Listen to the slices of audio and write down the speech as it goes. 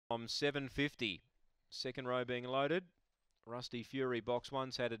750. Second row being loaded. Rusty Fury, box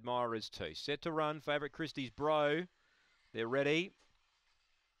one's had admirers too. Set to run, favourite Christie's Bro. They're ready.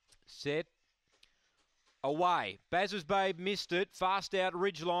 Set. Away. Baz's Babe missed it. Fast out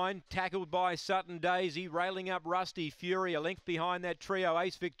Ridgeline. Tackled by Sutton Daisy. Railing up Rusty Fury. A length behind that trio.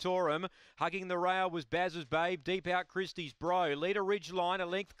 Ace Victorum. Hugging the rail was Baz's Babe. Deep out Christie's Bro. Leader Ridgeline. A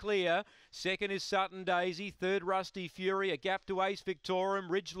length clear. Second is Sutton Daisy. Third Rusty Fury. A gap to Ace Victorum.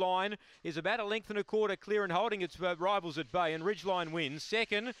 Ridgeline is about a length and a quarter clear and holding its rivals at bay. And Ridgeline wins.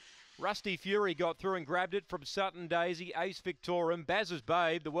 Second, Rusty Fury got through and grabbed it from Sutton Daisy. Ace Victorum. Baz's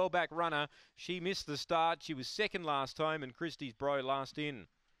Babe, the well-back runner. She missed the start. She was second last home and Christie's Bro last in.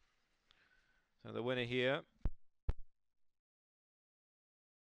 So the winner here.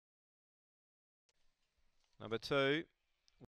 Number 2.